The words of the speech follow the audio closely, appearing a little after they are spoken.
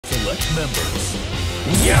select members.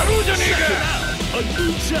 やろうじゃねえ A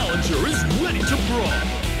new challenger is ready to brawl.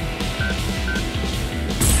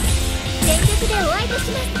 全力でお相手しま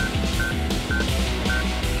す。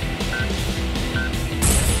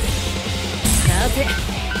さて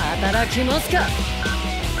働きますか。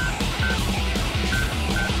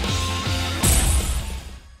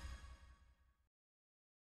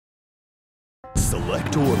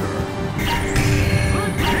Select order.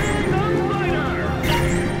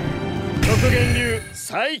 極限流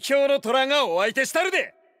最強の虎がお相手したる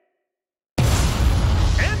で。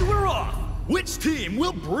 And we're off! Which team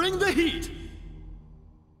will bring the heat?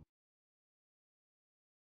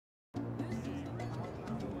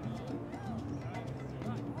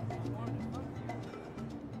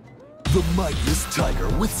 The mightiest tiger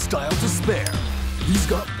with style to spare. He's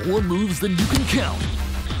got more moves than you can count.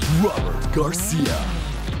 Robert Garcia.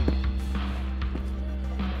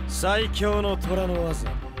 最強の虎の技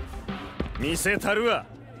見せたるわ。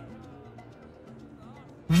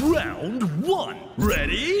 Round 1.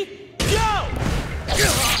 Ready? Go!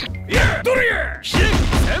 どれや旋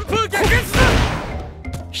風逆月だ。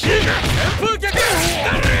旋風逆月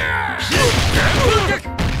だ。旋風逆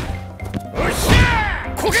おっしゃ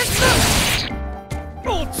ー虎月だ。お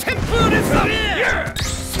旋風ですだ。旋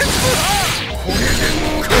風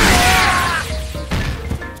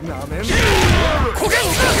なめんな虎月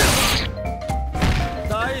だ。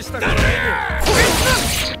大したことないよ。虎月だ。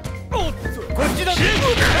おっとこっちだ。旋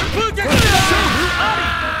風逆だ。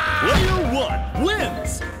Player 1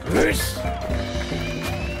 wins! よし。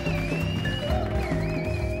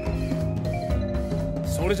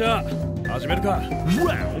それじゃあ始めるか。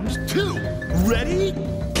 Round 2. Ready?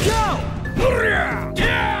 Go! おりゃー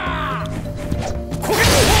こけ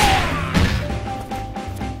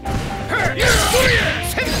よしどれや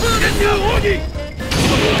旋風ですよ王に。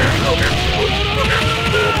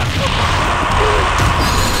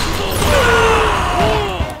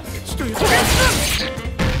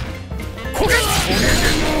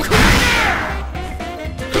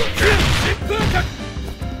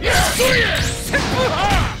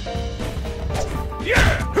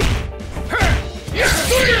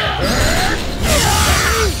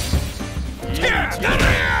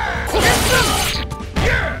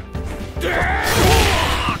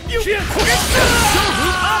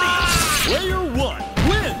Player 1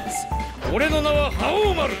 wins! 俺の名は覇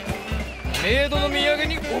王丸。メイドの土産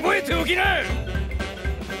に覚えておきな。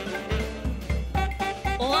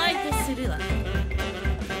お相手するわ。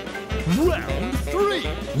 Round 3.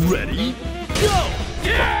 Ready? Go!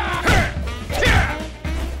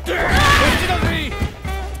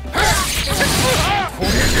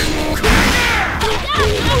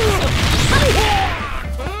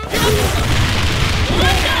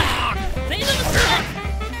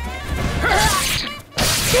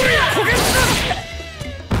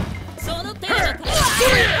 その程度か。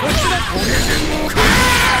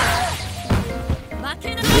負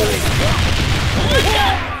けなさい。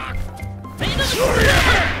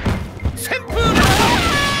旋風だ。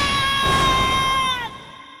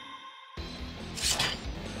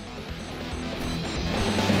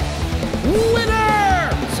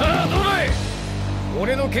さあどうだい。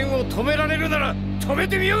俺の剣を止められるなら止め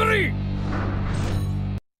てみやがれ。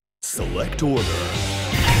 Select order.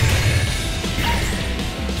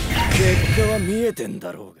 結果は見えてん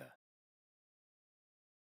だろうが。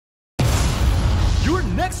 Your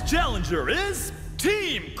next challenger is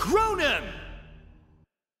Team Cronin!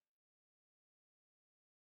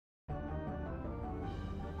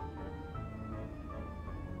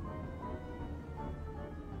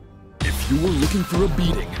 If you were looking for a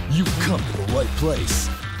beating, you've come to the right place.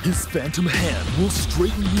 His phantom hand will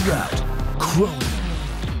straighten you out. Cronin.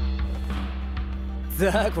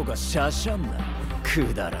 雑魚がシャシャンな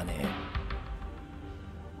くだらねえ。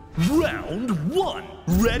 Round 1.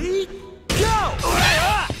 Ready? Go! おらよ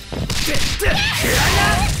嫌いな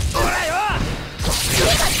おらよ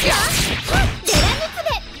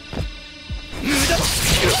無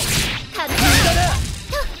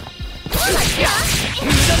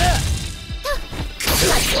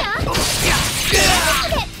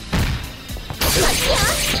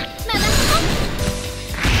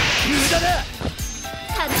駄だ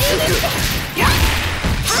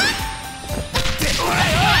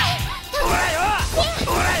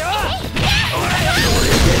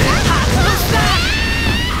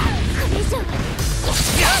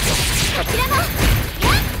こちらも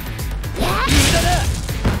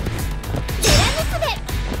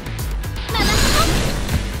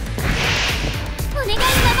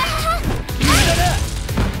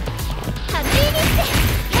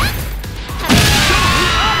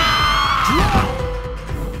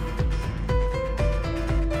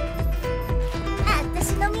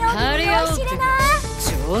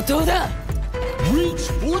上等だ。 Reach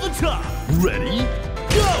for the top. Ready?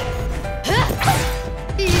 Go!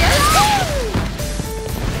 いや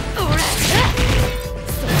ほらそ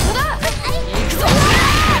こだ。行くぞ。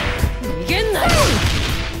逃げんなよ。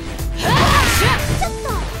ちょっ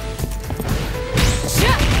としゃ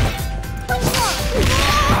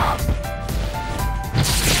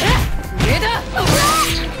上だ。ど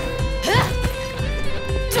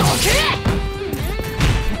け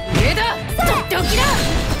上だ。とっておきだ。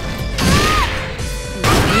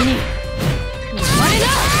右に生まれな。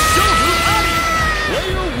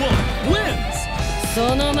Player 1 wins! そ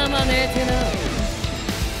のまま寝てな。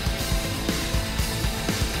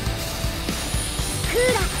クー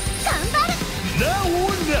ラ頑張る。 Now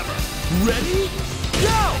or never. Ready? Go!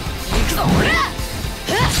 行くぞほら。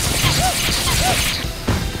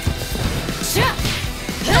しゃ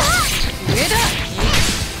上だ。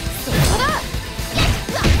そこだ。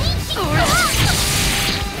ほら行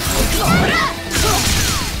くぞほら。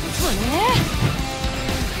そうね。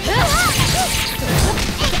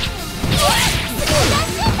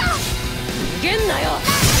逃げんなよ。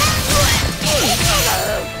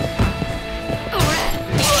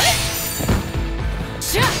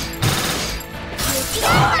しゃ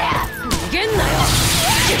逃げんなよ。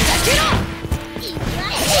ふざけろ。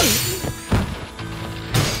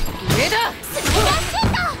上だ。ほ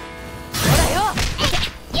らよ。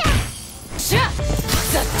しゃだっ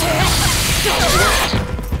てどうだ。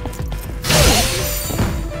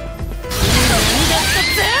何だったっ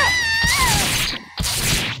て。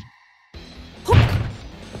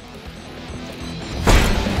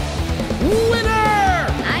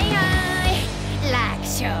はいはい楽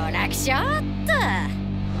勝楽勝っと。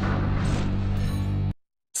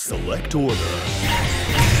 Select order.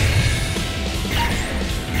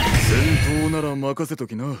 戦闘なら任せと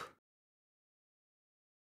きな。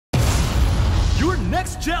 Your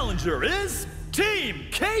next challenger is Team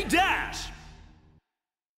K-Dash!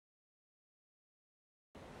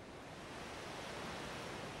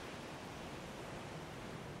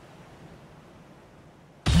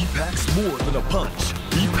 He packs more than a punch.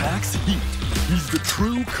 He packs heat. He's the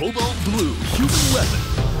true cobalt blue human weapon,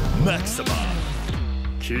 Maxima.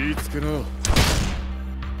 気ぃつけな。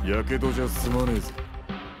やけどじゃ済まねえぞ。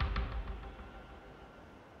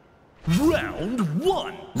 Round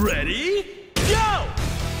 1. Ready? Go!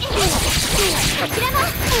 こちらも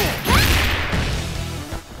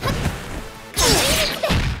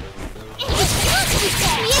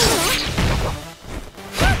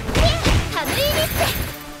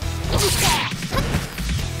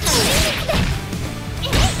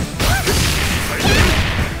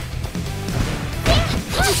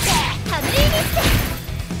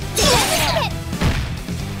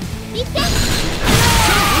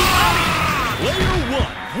Player 1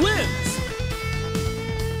 wins!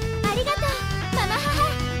 ありがとうママ母。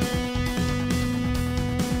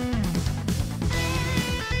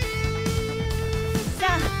さ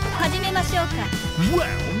あ始めましょうか。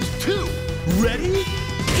 Round 2. Ready?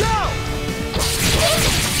 Go!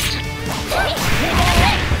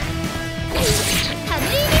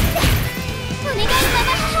 お願いママ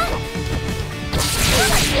母。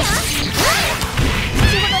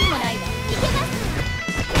仕事にもないわ。いけます。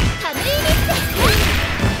ハブリーリップ。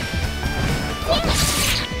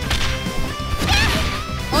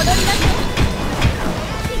踊りますよ。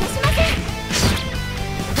逃がしません。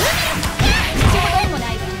仕事にもな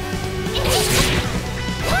いわ。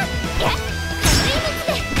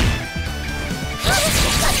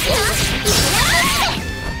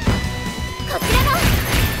こちらも。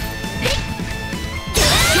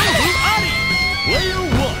 Player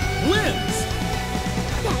 1 wins!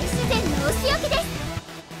 大自然のお仕置きです。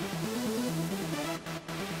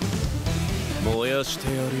燃やして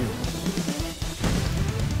やるよ。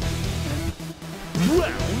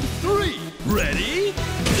 Round 3. Ready?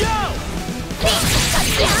 Go!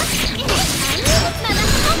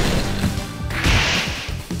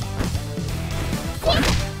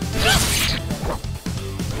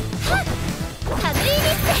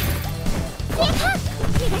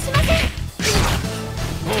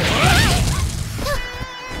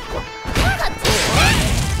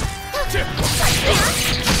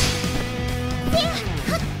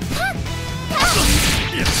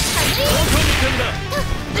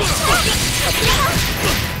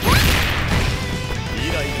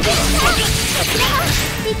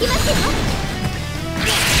 行きますよ。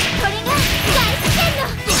これが大自然の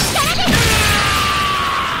力です。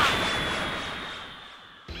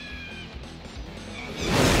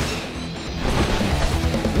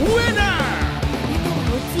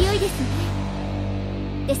お強いですね。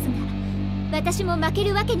ですが私も負け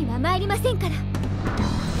るわけには参りませんから。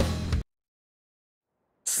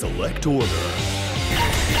Select order.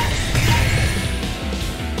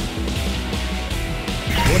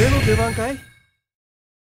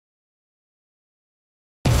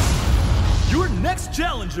 Your next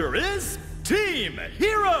challenger is Team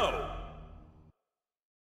Hero!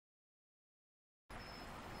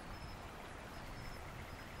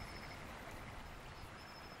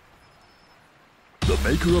 The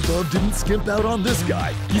maker above didn't skimp out on this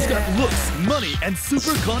guy. He's got looks, money, and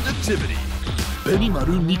super conductivity.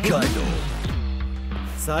 Benimaru Nikaido.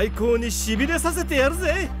 最高にしびれさせてやる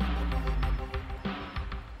ぜ。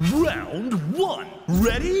 Round 1.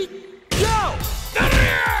 Ready? Go!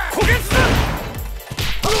 焦げつだ。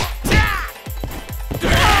旋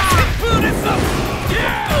風ですだ。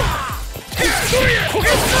焦げ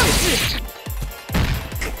つだ。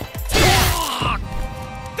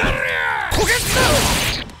焦げつだ。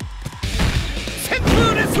旋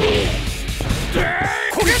風です。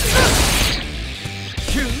焦げつだ。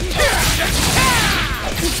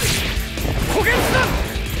焦げつだ。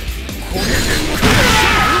焦げてんのか。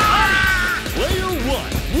 Player 1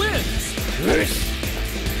 wins! よし。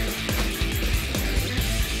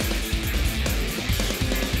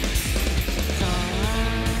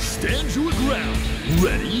 Stand your ground.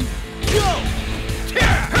 Ready? Go!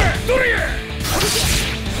 どれや。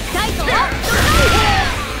タイト旋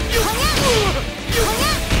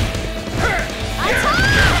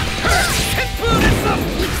風ですだ。焦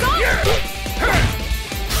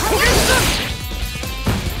げつだ。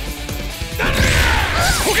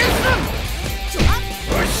焦げつだ。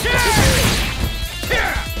おっしゃ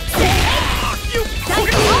焦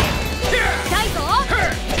げつだ。タイト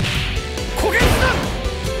焦げつだ。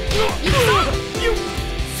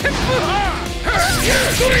旋風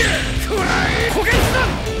どれや。くらい焦げつだ。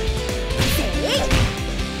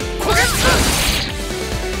焦げつだ。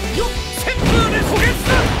旋風で焦げつ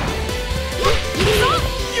だ。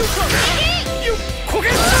焦げ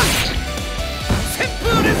つだ。旋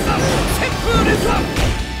風ですだ。旋風ですだ。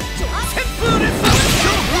旋風ですだ。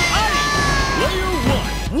Player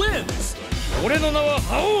 1 wins! 俺の名は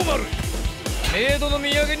覇王丸。メイドの土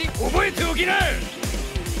産に覚えておきな。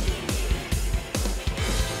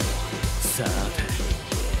さて、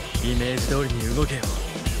イメージ通りに動けよ。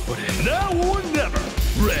俺。 Now or never!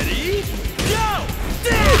 Ready? Go!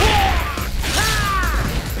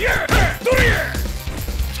 どれや。どれや。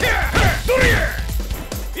ど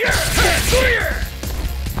れや。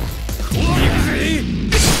行くぜ。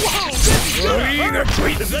悪いがこ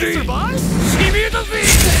いつでしびれたぜ。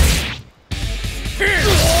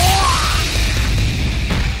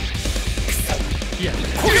いや、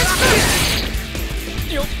焦げつ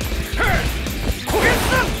だ。よっ。焦げつ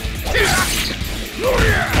だ。どれ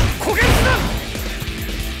や。焦げつだ。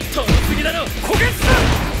遠すぎだろ。焦げつだ。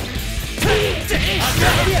よ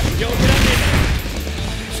くなんね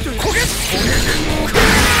焦げつ。焦げてんのか。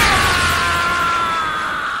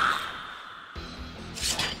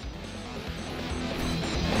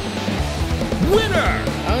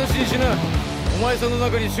安心しな。お前さんの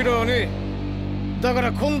中に修羅はねえ。だか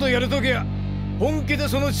ら今度やるときは本気で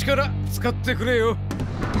その力使ってくれよ。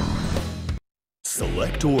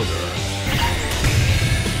 Select order.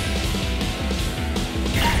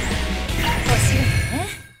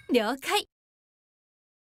 了解。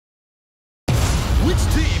 Which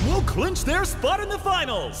team will clinch their spot in the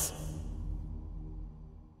finals?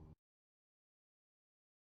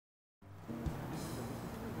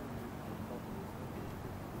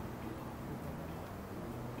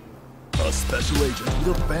 A special agent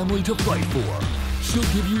with a family to fight for. She'll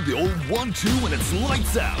give you the old 1-2 when it's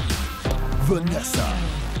lights out. Vanessa.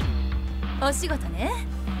 お仕事ね。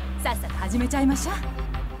さっさと始めちゃいましょう。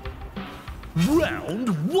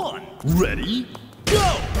 Round 1. Ready? Go!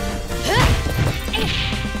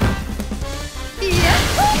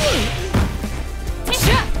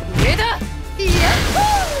 上だ。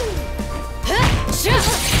しゃほ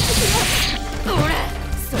ら、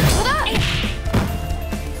そこだ。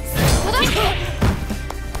そこだ。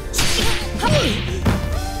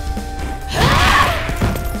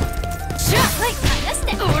しゃ離し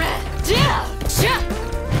て。ほら、じゃあしゃ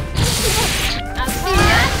あそこ。ほら、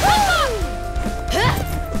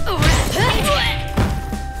なん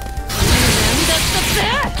だったって。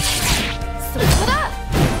そこだ。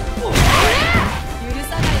許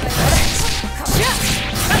さないわ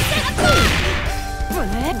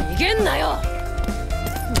よ。逃げんなよ。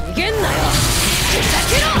逃げんなよ。ふざ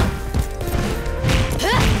けろ。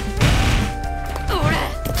俺何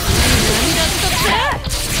だったって。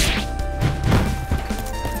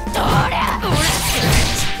どりゃ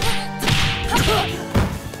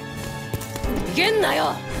逃げんな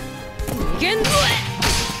よ。逃げんな。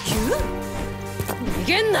逃逃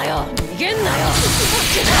げんなよ逃げんなよ。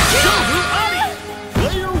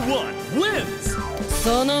Player 1 wins!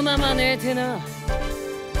 そのまま寝てな。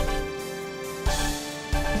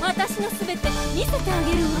私のすべて見せてあ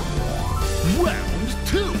げるわ。 Round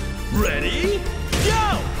 2! Ready? Go!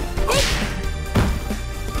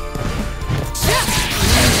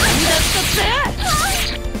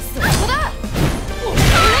 そこだ。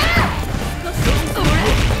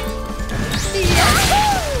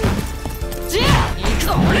じゃあ行くぞ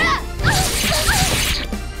俺。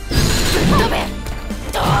ぶっ飛べ。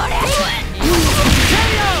どれ。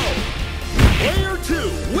Player 2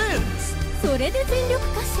 wins! それで全力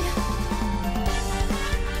かしら。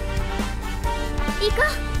行こう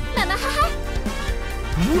生母。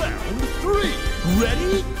 Round 3!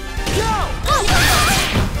 Ready? Go!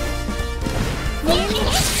 見え見え。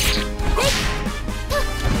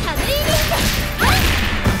タブリーリング。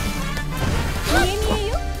見え見え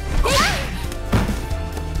よ。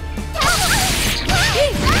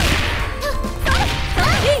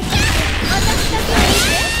私だけは見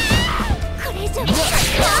て。これ以上見えな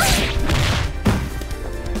いわ。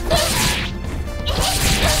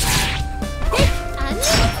あんな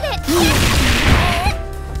やつで。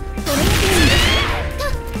それがいいんです。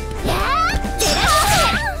やーデラー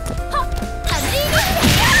はっタブリーリング。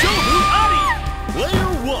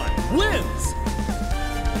 Player 1 wins!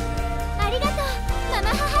 ありがとう生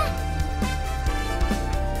母。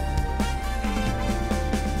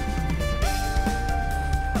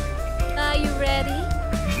Are you ready?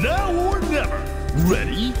 Now or never!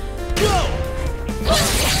 Ready? Go!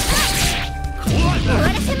 終わ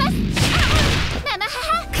らせます。生母。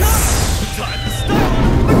 Time to stop!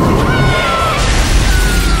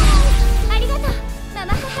 ありがとう生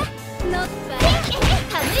母。ノット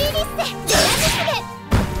タブリーリッセデラブスで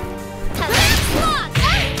タブリースモー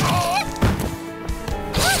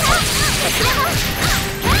こちらも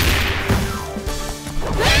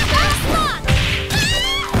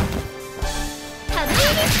タブリー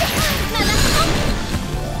リッセ生母。タブリーリッ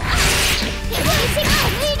セ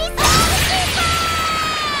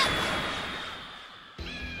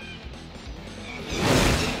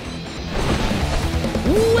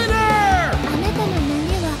あなたの投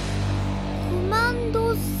げはコマンド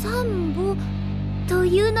サンボとい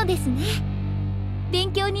うのですね。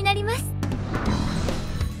勉強になります。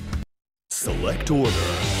 Select order.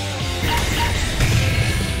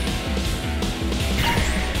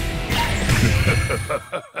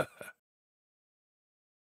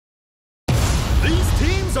 These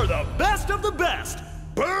teams are the best of the best!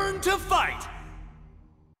 Burn to fight!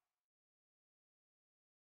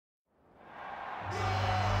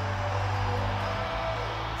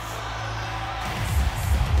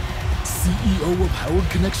 CEO of Howard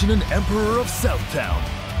Connection and Emperor of Southtown.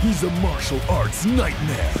 He's a martial arts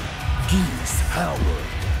nightmare. Geese Howard.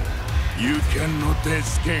 You cannot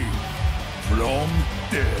escape from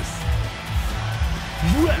this.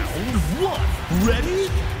 Round 1. Ready?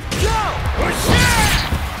 Go!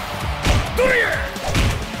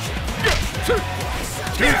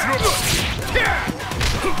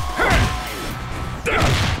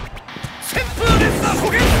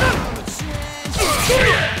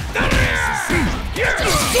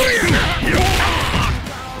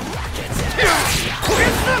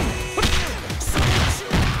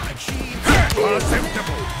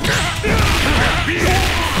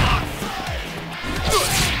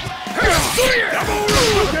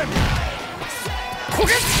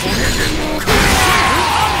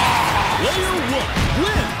 Player 1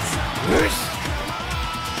 wins!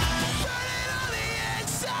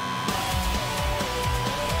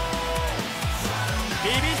 ビ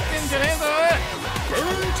ビってんじゃねえぞ。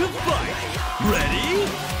 Burn to fight! Ready?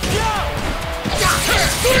 Go!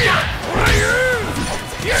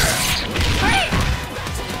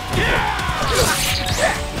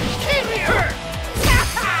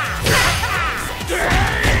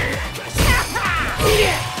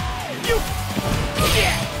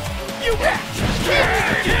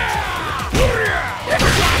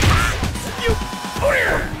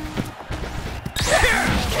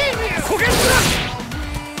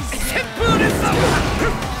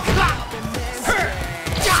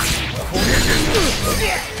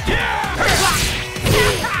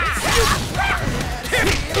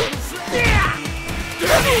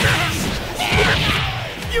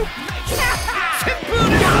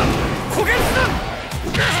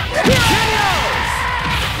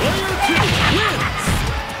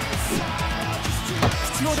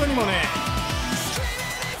 口ほどにもね。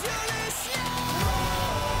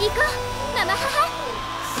行こう生母。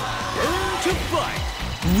 Burn to fight!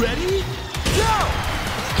 Ready? Go!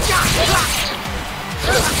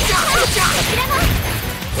 こちらも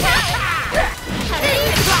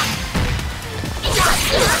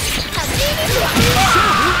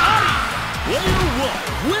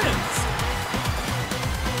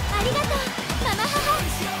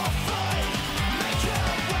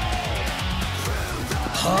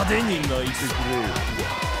派手に泣いてくれ。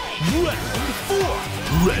Round 4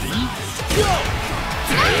 Ready Go!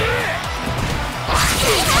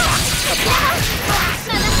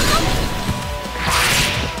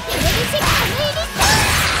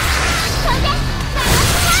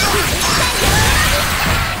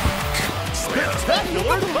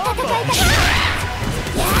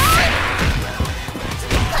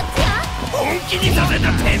 本気にさせ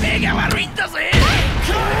たてめえが悪いんだぜ。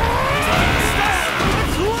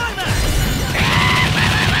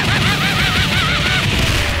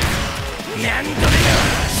何度でも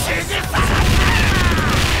指示させ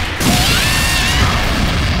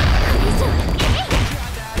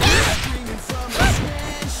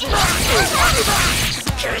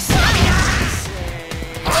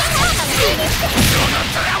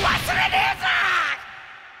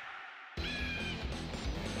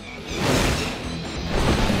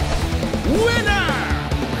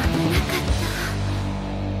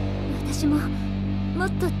私ももっ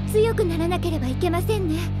と強くならなければいけません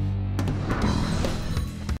ね。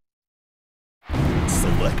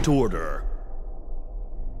Select order.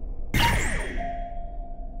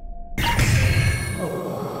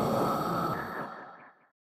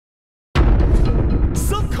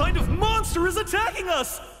 Some kind of monster is attacking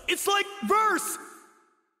us! It's like verse!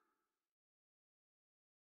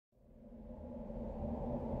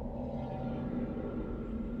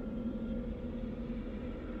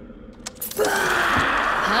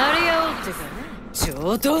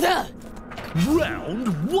 Round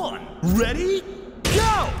 1 Ready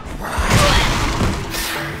Go!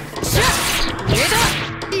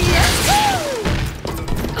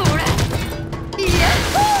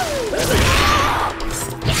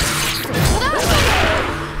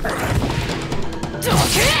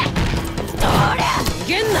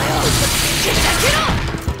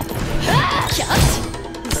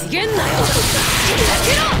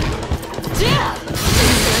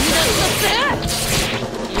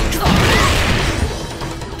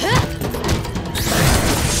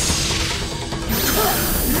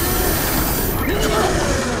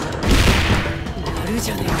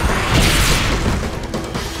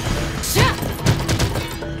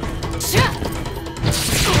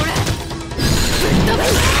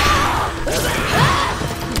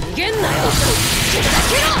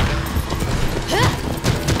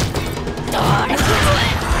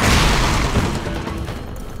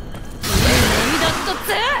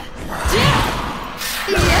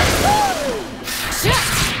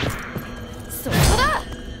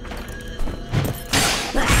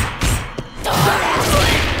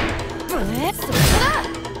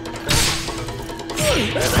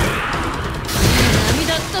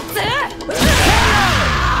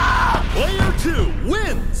 Player 2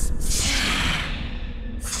 wins!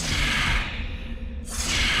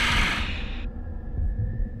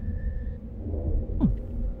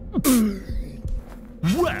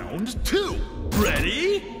 Round 2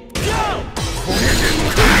 Ready Go!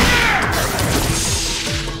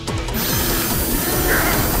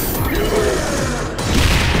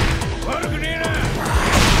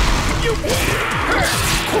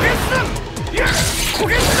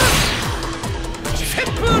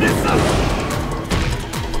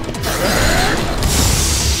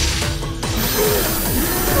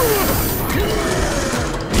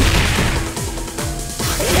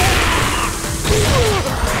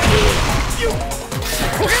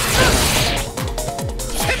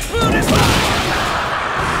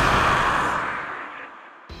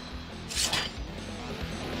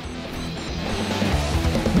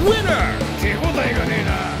 Winner! 手応えがねえ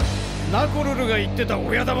な。ナコルルが言ってた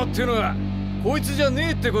親玉っていうのはこいつじゃね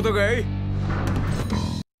えってことかい。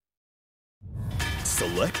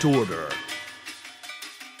 Select order.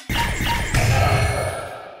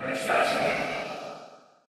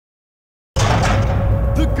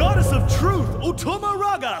 The goddess of truth,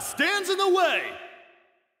 Haohmaru, stands in the way!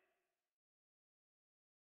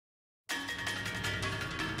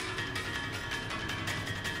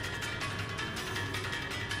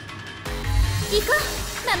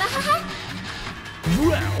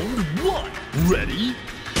 Round 1 Ready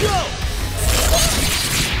Go!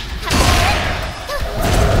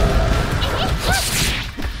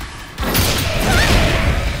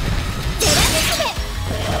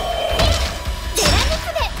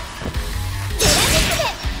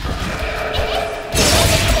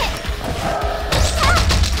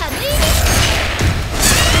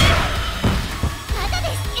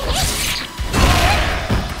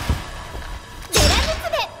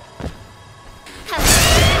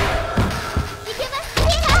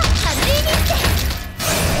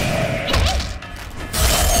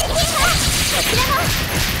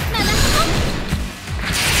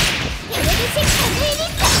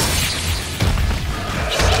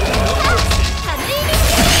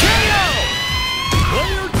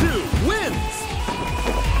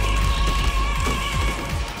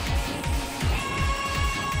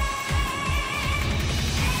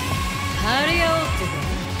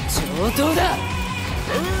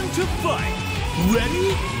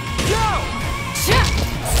 Ready? Go! しゃっ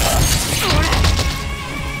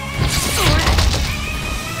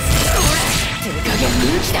手加減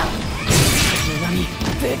抜きだ無波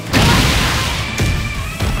ぶっか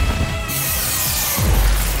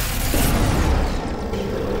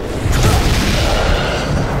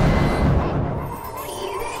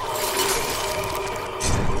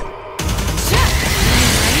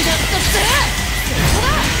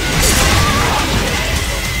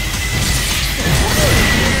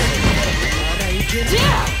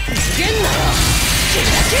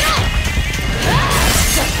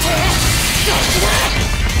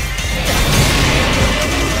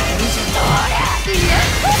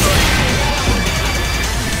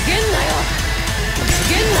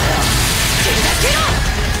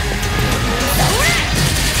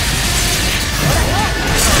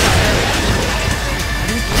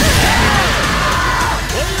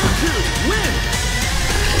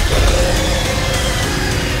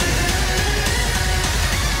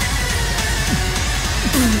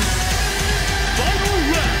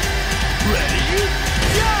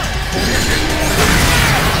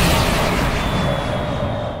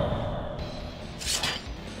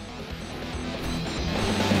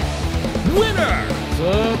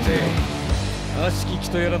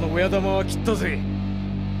とやらの親玉は切ったぜ。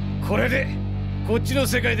これでこっちの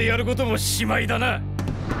世界でやることもしまいだな。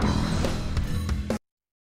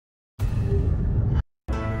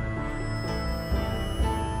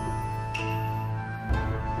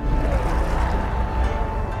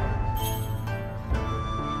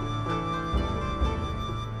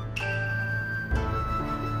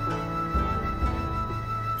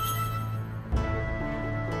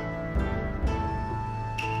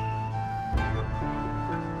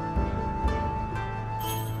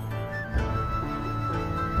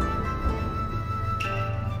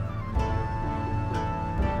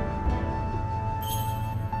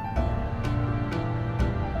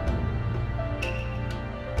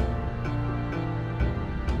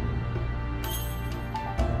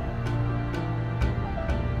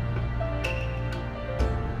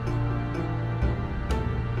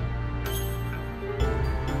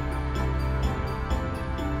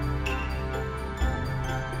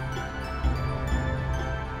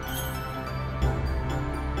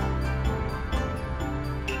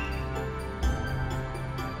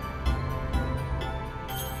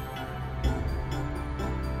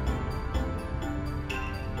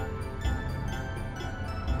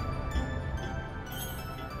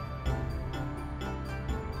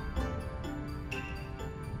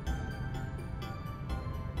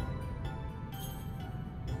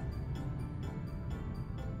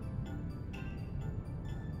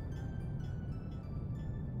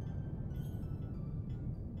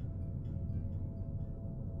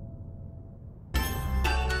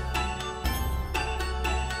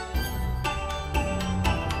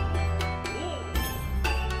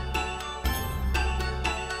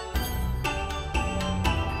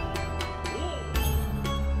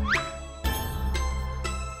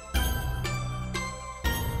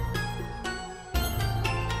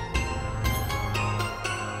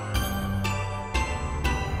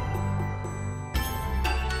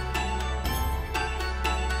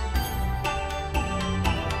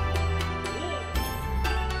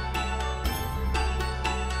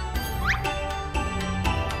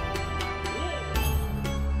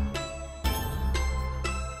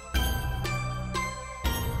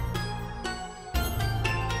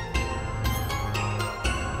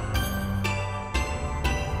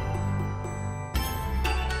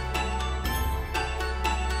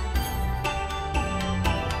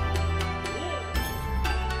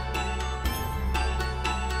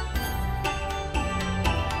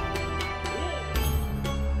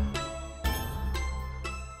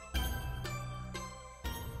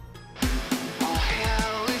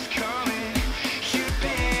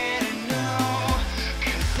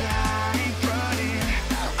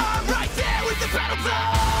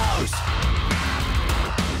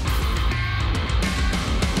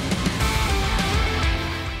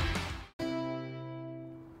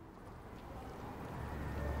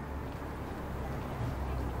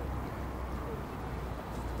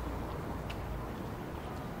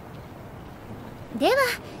では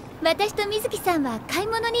私と水木さんは買い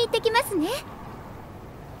物に行ってきますね。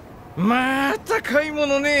また買い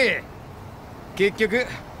物ね。結局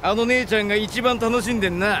あの姉ちゃんが一番楽しんで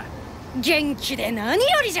んな。元気で何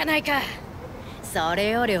よりじゃないか。それ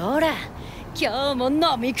よりほら今日も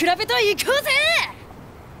飲み比べと行こうぜ。